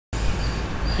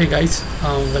Hey guys,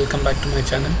 welcome back to my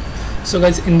channel. So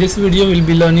guys, in this video we'll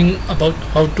be learning about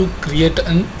how to create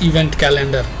an event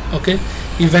calendar. Okay,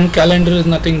 event calendar is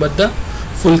nothing but the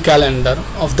full calendar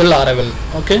of the Laravel.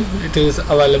 Okay, it is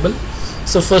available.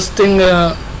 So first thing,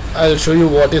 I'll show you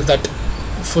what is that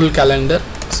full calendar.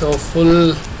 So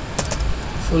full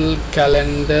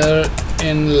calendar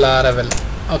in Laravel.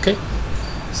 Okay,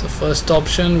 so first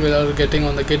option we are getting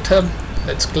on the GitHub.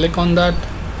 Let's click on that,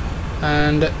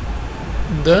 and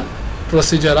the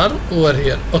procedure are over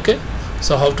here. Okay,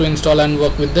 so how to install and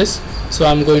work with this, so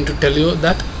I'm going to tell you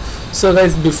that. So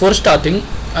guys, before starting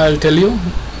I'll tell you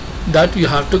that you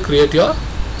have to create your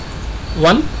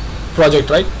one project,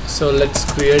 right? So let's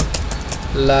create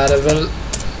Laravel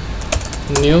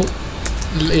new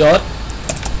your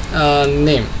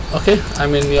name. Okay, I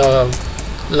mean your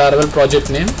Laravel project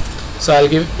name. So I'll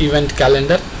give event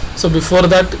calendar. So before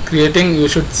that creating, you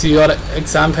should see your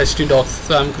exam htdocs.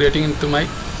 So I'm creating into my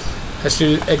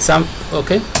ht exam.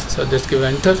 Okay, so just give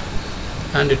enter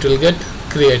and it will get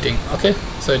creating. Okay,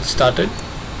 so it started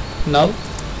now.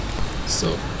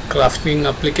 So crafting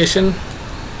application.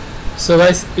 So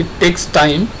guys, it takes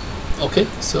time. Okay,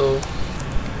 so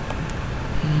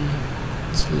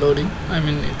it's loading, I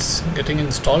mean it's getting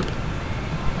installed.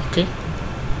 Okay,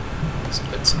 so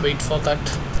let's wait for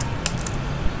that.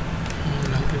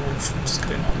 I'll give one full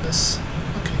screen on this.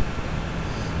 Okay,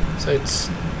 so it's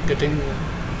getting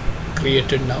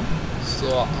created now.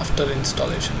 So after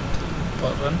installation it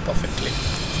will run perfectly.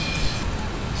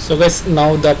 So guys,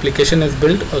 now the application is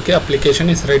built. Okay, application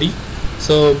is ready.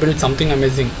 So build something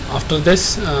amazing. After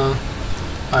this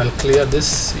I'll clear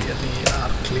this.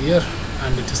 Clear,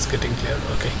 and it is getting clear.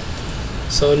 Okay,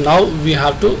 so now we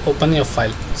have to open your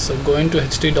file. So go into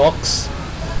htdocs,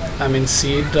 I mean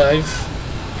C drive,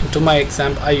 into my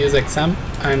exam. I use exam,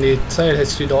 and inside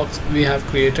htdocs we have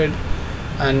created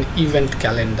an event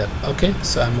calendar. Okay,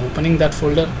 so I'm opening that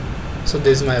folder. So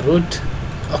this is my root.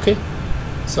 Okay,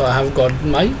 so I have got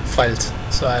my files.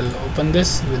 So I'll open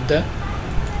this with the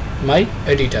my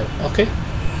editor. Okay,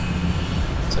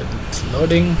 so it's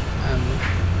loading, and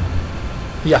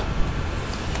yeah,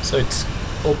 so it's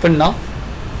open now.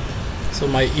 So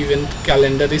my event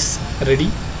calendar is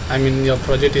ready, I mean your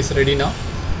project is ready now.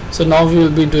 So now we will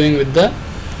be doing with the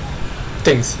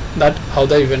things that how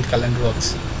the event calendar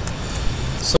works.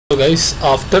 So guys,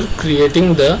 after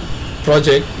creating the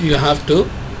project, you have to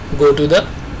go to the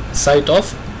site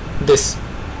of this.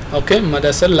 Okay,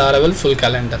 Madasar Laravel full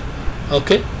calendar.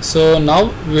 Okay, so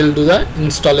now we'll do the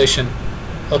installation.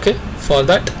 Okay, for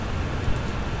that,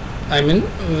 I mean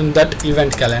that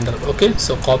event calendar. Okay,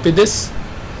 so copy this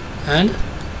and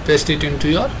paste it into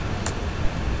your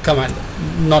command.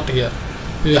 Not here,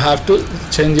 you have to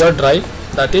change your drive,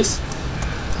 that is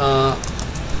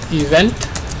event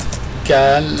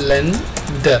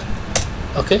calendar.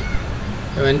 Okay,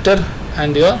 you enter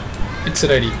and it's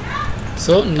ready.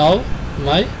 So now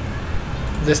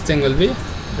this thing will be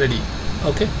ready.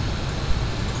 Okay,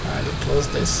 I will close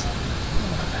this.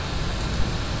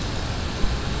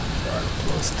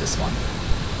 This one,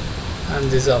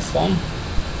 and this is a form,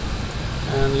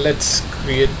 and let's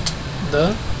create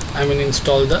the, I mean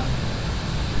install the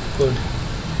code.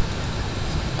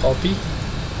 Copy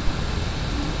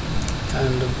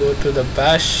and go to the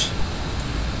bash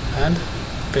and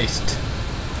paste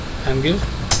and give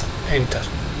enter.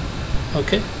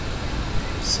 Okay,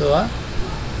 so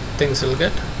things will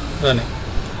get running.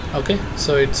 Okay,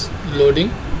 so it's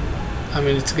loading, I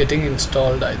mean it's getting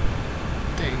installed. I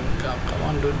think come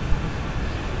on dude,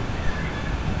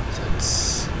 so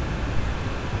it's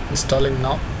installing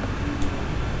now.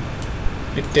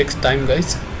 It takes time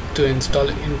guys to install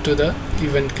into the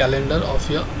event calendar of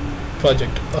your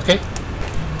project. Okay,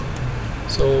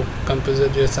 so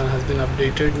composer.json has been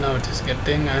updated. Now it is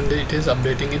getting, and it is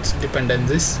updating its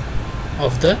dependencies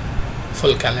of the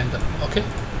full calendar. Okay,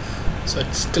 so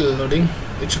it's still loading.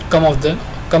 It should come out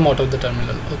of the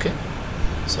terminal. Okay,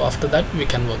 so after that we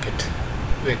can work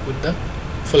with the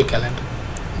full calendar.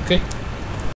 Okay,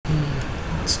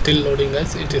 it's still loading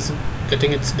guys. It is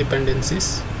getting its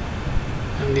dependencies,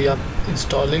 and we are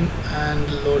installing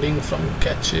and loading from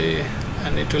cache,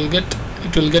 and it will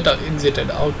get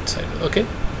exited outside. Okay,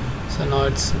 so now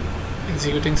it's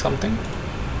executing something.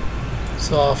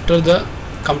 So after the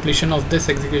completion of this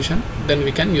execution, then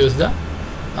we can use the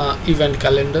event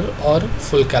calendar or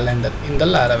full calendar in the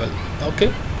Laravel.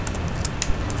 Okay,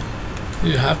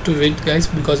 you have to wait guys,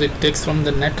 because it takes from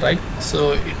the net, right?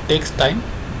 So it takes time.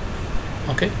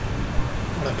 Okay,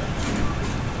 what happened?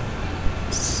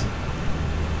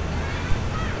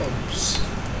 Oops.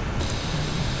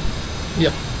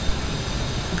 Yeah,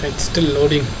 okay, it's still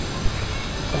loading.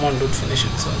 Come come on dude, finish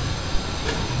it. So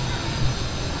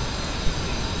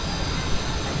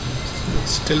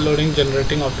it's still loading,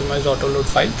 generating optimized auto load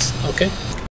files. Okay,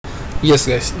 yes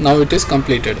guys, now it is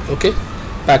completed. Okay,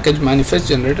 package manifest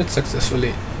generated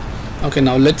successfully. Okay,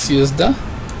 now let's use the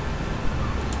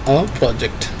our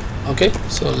project. Okay,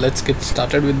 so let's get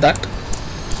started with that.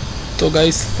 So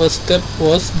guys, first step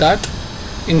was that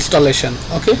installation.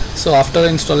 Okay, so after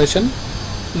installation,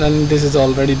 then this is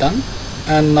already done,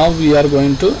 and now we are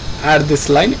going to add this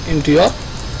line into your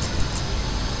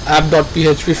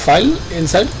app.php file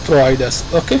inside providers.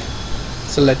 Okay,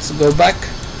 so let's go back.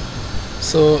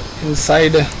 So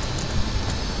inside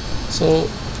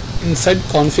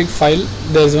config file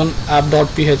there is one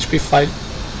app.php file,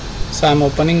 so I'm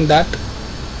opening that,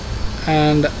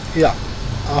 and yeah,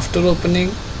 after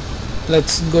opening,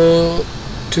 let's go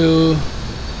to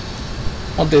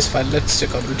not this file, let's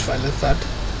check out which file is that.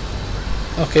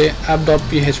 Okay,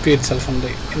 app.php itself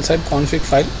only, inside config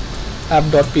file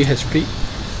app.php.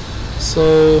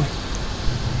 so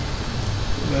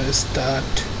where is that?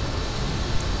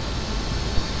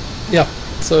 Yeah,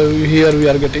 so here we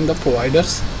are getting the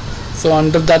providers. So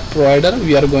under that provider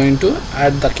we are going to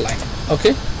add that line.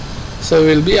 Okay, so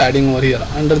we'll be adding over here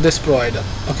under this provider.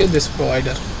 Okay, this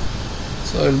provider,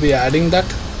 so we'll be adding that.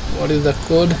 What is the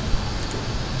code?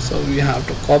 So we have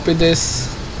to copy this,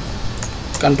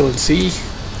 Control C,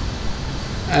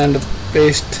 and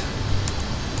paste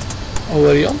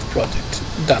over your project.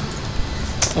 Done.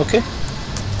 Okay,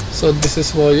 so this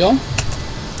is for your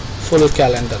full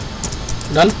calendar.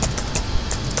 Done.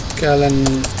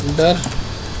 Calendar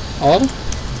or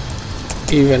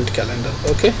event calendar.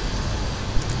 Okay,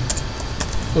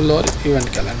 full or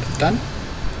event calendar. Done.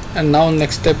 And now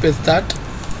next step is that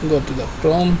go to the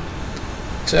Chrome,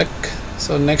 check.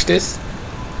 So next is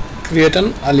create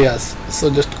an alias. So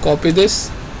just copy this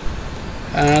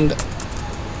and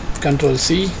Control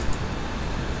C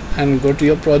and go to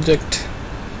your project.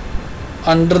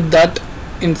 Under that,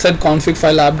 inside config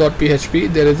file app.php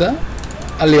there is a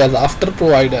alias after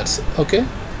providers. Okay,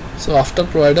 so after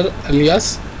provider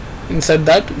alias, inside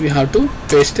that we have to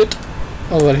paste it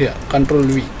over here. Control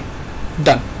V.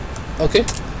 Done. Okay,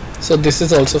 so this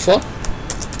is also for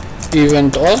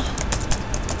event or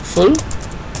full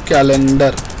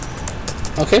calendar.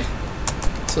 Okay,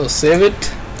 so save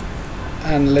it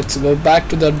and let's go back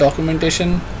to the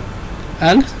documentation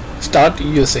and start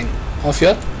using of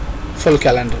your full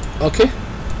calendar. Okay,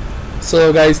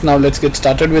 so guys, now let's get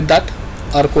started with that,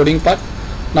 our coding part.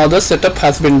 Now the setup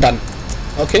has been done.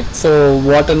 Okay, so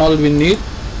what and all we need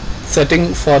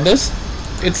setting for this,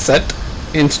 it's set,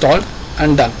 installed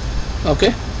and done.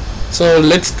 Okay, so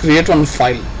let's create one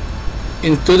file.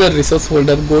 Into the resource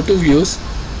folder, go to views,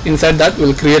 inside that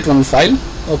we'll create one file.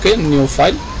 Okay, new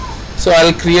file. So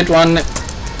I'll create one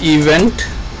event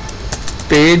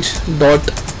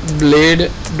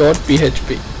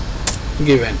page.blade.php.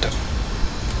 Give enter.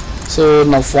 So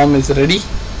now form is ready.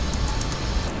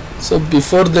 So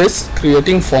before this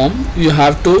creating form, you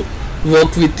have to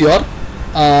work with your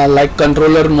like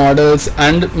controller models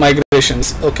and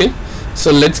migrations. Okay,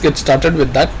 so let's get started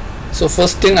with that. So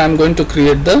first thing, I'm going to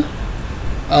create the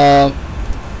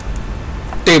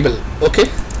table. Okay,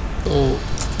 so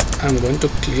I'm going to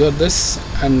clear this,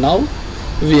 and now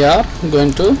we are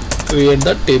going to create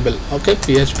the table. Okay,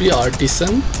 PHP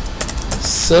artisan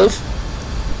serve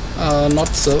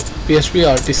not serve, PHP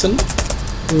artisan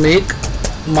make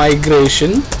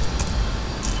migration.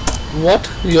 What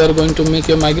you are going to make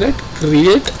your migrate?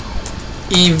 Create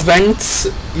events.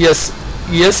 Yes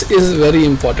is very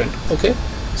important. Okay,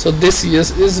 so this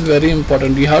yes is very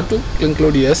important, you have to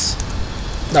include yes,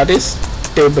 that is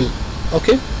table.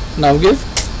 Okay, now give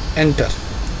enter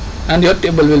and your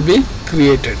table will be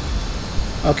created.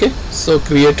 Okay, so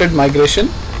created migration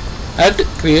at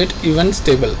create events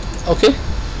table. Okay,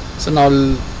 so now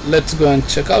let's go and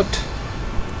check out.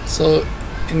 So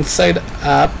inside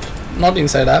app, not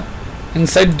inside app,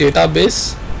 inside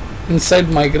database, inside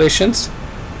migrations,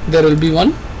 there will be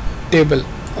one table.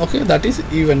 Okay, that is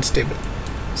events table.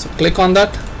 So click on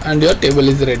that and your table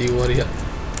is ready over here.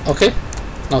 Okay,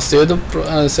 now save the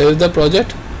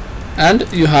project, and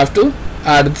you have to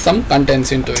add some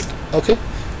contents into it. Okay,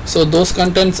 so those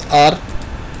contents are,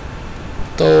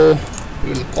 so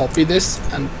we'll copy this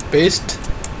and paste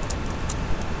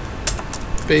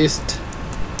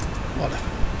whatever.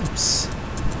 Oops.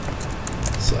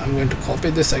 So I'm going to copy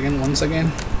this again once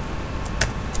again.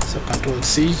 So Control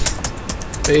C,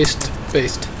 paste.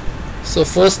 So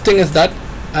first thing is that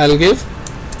I'll give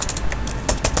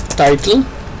title,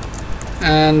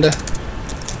 and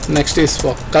next is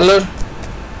for color,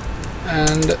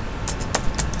 and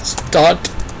start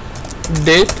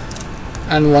date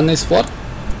and one is for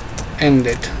end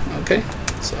date. Okay,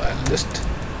 so I'll just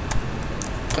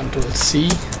Control C,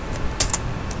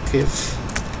 give,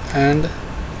 and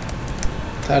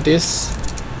that is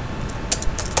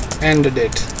end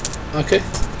date. Okay,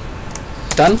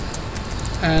 done.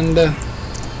 And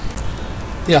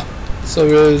yeah, so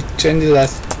we will change it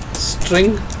as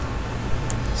string.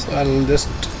 So I'll just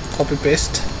copy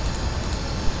paste,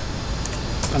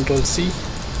 Control C,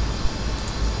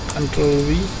 Control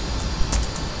V.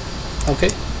 Okay,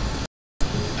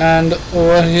 and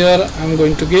over here I'm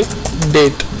going to give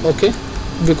date. Okay,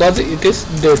 because it is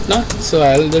date now, so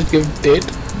I'll just give date.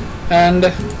 And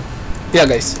yeah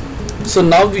guys, so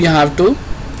now we have to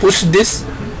push this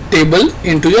table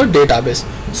into your database.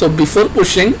 So before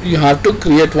pushing, you have to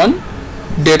create one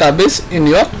database in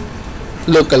your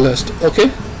localhost.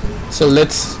 Okay, so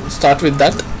let's start with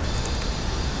that.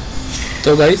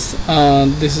 So guys,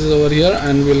 this is over here,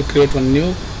 and we'll create one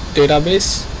new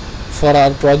database for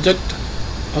our project.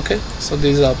 Okay, so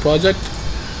this is our project,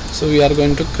 so we are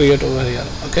going to create over here.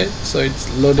 Okay, so it's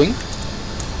loading.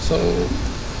 So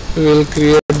we will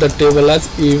create the table as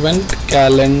event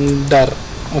calendar.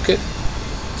 Okay,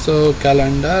 so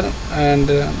calendar, and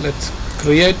let's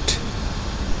create,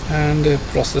 and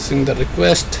processing the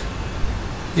request.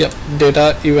 Yep,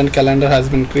 data event calendar has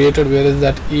been created. Where is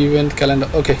that event calendar?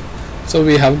 Okay, so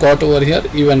we have got over here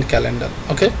event calendar.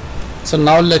 Okay, so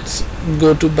now let's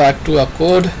go to back to our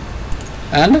code,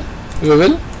 and we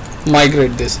will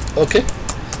migrate this. Okay,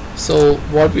 so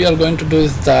what we are going to do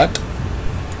is that,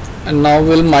 and now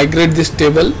we'll migrate this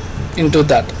table into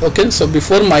that. Okay, so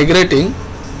before migrating,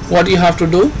 what you have to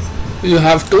do, you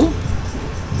have to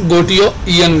go to your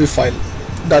env file,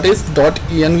 that is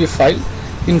 .env file.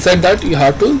 Inside that you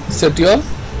have to set your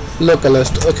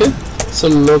localhost. Okay, so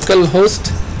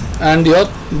localhost and your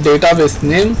database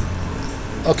name.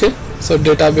 Okay, so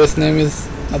database name is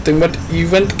nothing but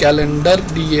event calendar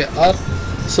dar.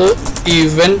 So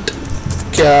event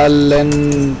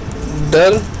calendar,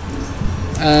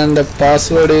 and the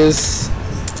password is,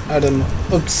 I don't know,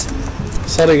 oops,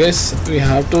 sorry guys, we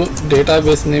have to,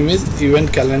 database name is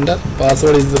event calendar,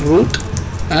 password is root,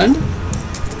 and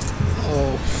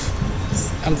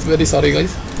I'm very sorry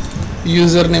guys,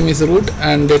 username is root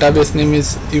and database name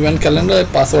is event calendar.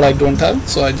 Password I don't have,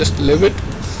 so I just leave it.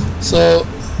 So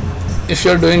if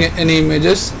you're doing any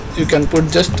images, you can put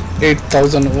just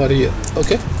 8000 over here.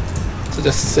 Okay, so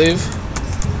just save,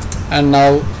 and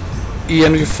now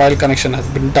env file connection has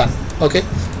been done. Okay,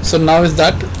 so now is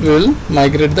that we will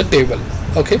migrate the table.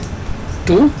 Okay,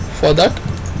 for that,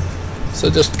 so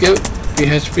just give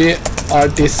php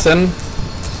artisan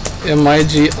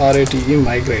migrate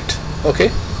migrate. Okay,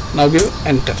 now give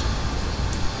enter.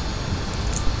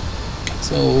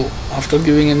 So after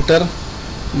giving enter,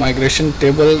 migration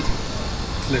table,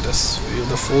 let us view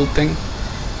the full thing,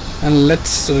 and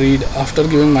let's read. After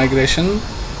giving migration,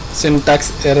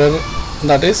 syntax error,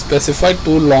 that is specify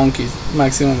too long keys,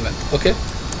 maximum length. Okay,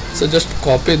 so just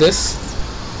copy this.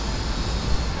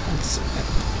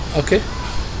 Okay,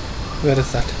 where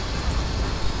is that?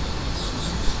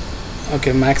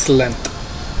 Okay, max length.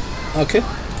 Okay,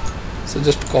 so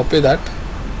just copy that,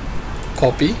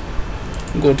 copy,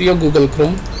 go to your Google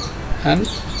Chrome and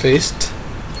paste,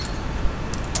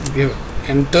 give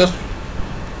enter,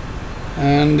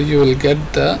 and you will get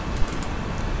the,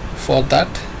 for that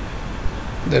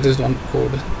there is one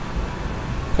code.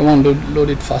 Come on, load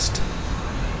it fast.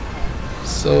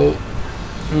 So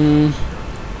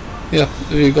yeah,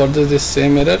 we got this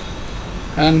same error,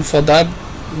 and for that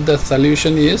the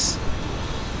solution is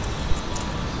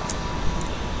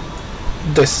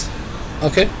this.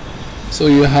 Okay, so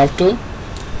you have to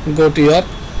go to your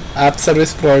app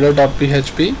service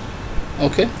provider.php.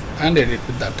 Okay, and edit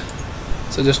with that.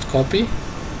 So just copy,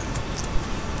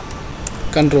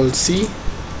 Control C,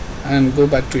 and go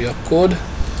back to your code,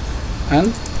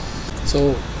 and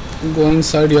so go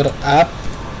inside your app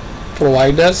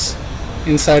providers,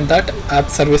 inside that app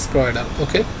service provider.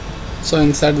 Okay, so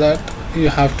inside that you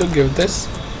have to give this,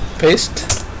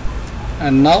 paste,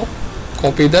 and now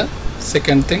copy the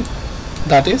second thing,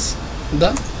 that is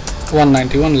the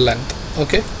 191 length.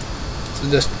 Okay, so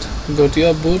just go to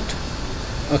your boot.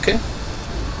 Okay,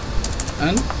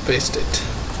 and paste it,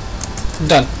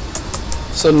 done.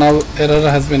 So now error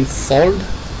has been solved.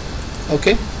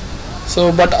 Okay,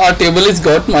 so but our table is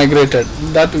got migrated,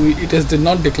 that it is did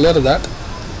not declare that.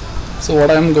 So what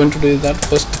I am going to do is that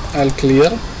first I'll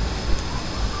clear,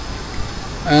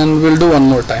 and we'll do one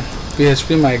more time,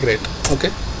 php migrate. Okay,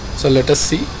 so let us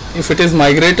see if it is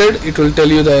migrated. It will tell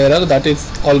you the error that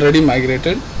is already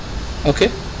migrated.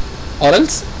 Okay, or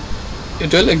else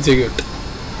it will execute.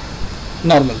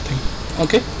 normal thing.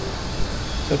 Okay,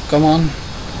 so come on,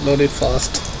 load it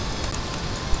fast.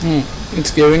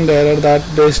 It's giving the error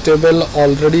that base table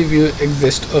already view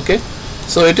exists. Okay,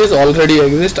 so it is already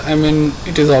exist, I mean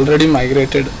it is already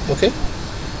migrated. Okay,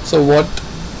 so what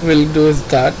we'll do is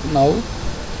that now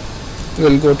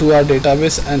we'll go to our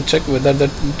database and check whether the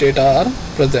data are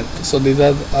present. So these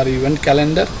are our event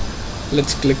calendar.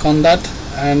 Let's click on that,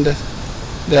 and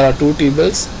there are 2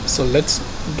 tables, so let's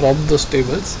drop those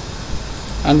tables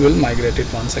and we'll migrate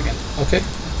it once again. Okay,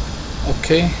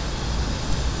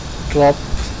 drop.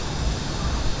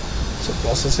 So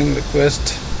processing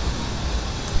request,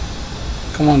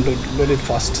 come on dude, load it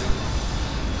fast,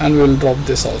 and we'll drop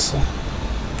this also.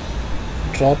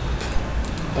 Drop.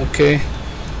 Okay,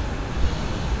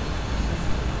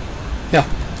 yeah,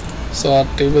 so our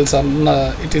tables are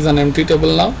it is an empty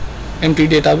table now, empty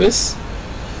database.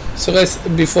 So guys,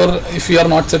 before, if you are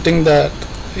not setting that,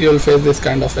 you will face this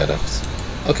kind of errors.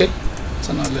 Okay,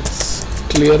 so now let's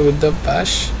clear with the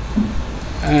bash,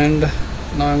 and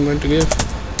now I'm going to give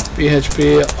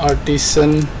php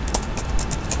artisan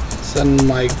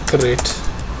migrate.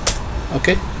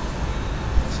 Okay,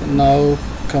 so now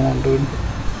come on dude,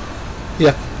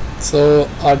 yeah, so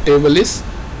our table is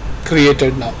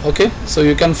created now. Okay, so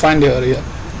you can find here,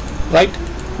 right?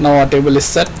 Now our table is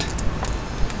set.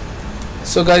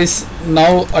 So guys,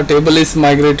 now a table is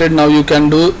migrated. Now you can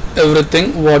do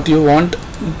everything what you want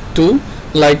to,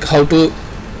 like how to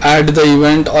add the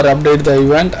event or update the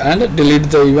event and delete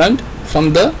the event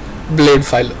from the blade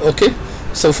file. Okay,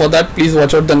 so for that, please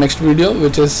watch out the next video,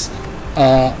 which is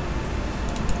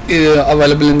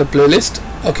available in the playlist.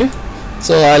 Okay,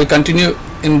 so I'll continue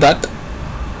in that.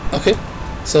 Okay,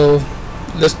 so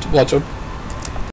just watch out.